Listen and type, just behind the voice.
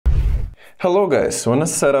Hello guys, wanna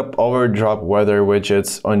set up Overdrop Weather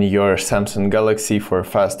Widgets on your Samsung Galaxy for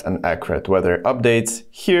fast and accurate weather updates?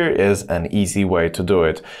 Here is an easy way to do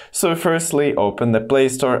it. So firstly, open the Play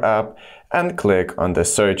Store app and click on the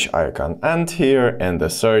search icon, and here in the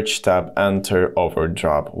search tab enter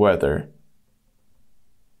Overdrop Weather.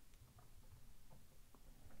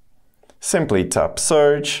 Simply tap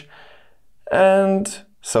search and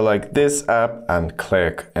select this app and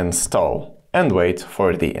click install and wait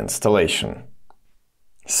for the installation.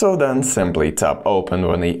 So then simply tap open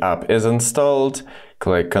when the app is installed,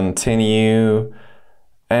 click continue,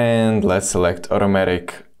 and let's select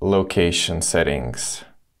automatic location settings.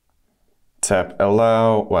 Tap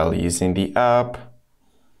allow while using the app,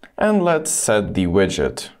 and let's set the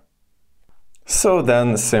widget. So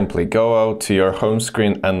then simply go out to your home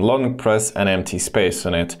screen and long press an empty space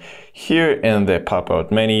on it. Here in the pop-out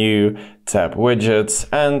menu, tap widgets,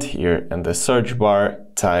 and here in the search bar,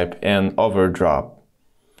 type in Overdrop.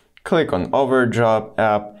 Click on Overdrop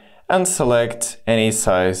app and select any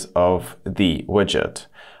size of the widget.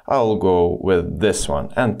 I'll go with this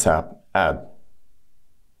one and tap add.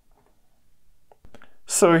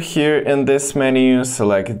 So here in this menu,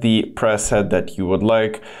 select the preset that you would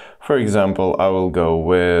like. For example, I will go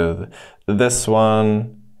with this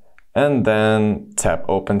one and then tap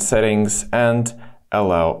open settings and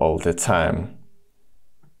allow all the time.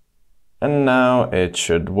 And now it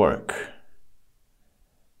should work.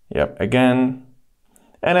 Yep, again.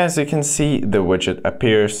 And as you can see, the widget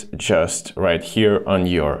appears just right here on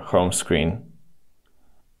your home screen.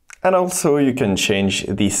 And also you can change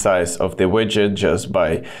the size of the widget just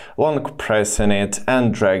by long pressing it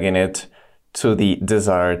and dragging it to the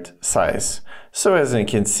desired size. So as you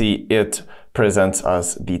can see, it presents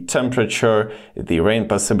us the temperature, the rain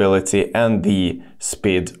possibility, and the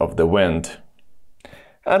speed of the wind.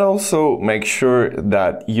 And also make sure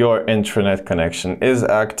that your internet connection is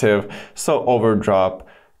active so Overdrop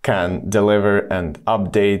can deliver and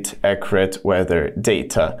update accurate weather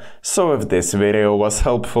data. So if this video was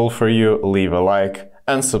helpful for you, leave a like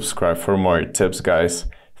and subscribe for more tips, guys.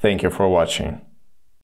 Thank you for watching.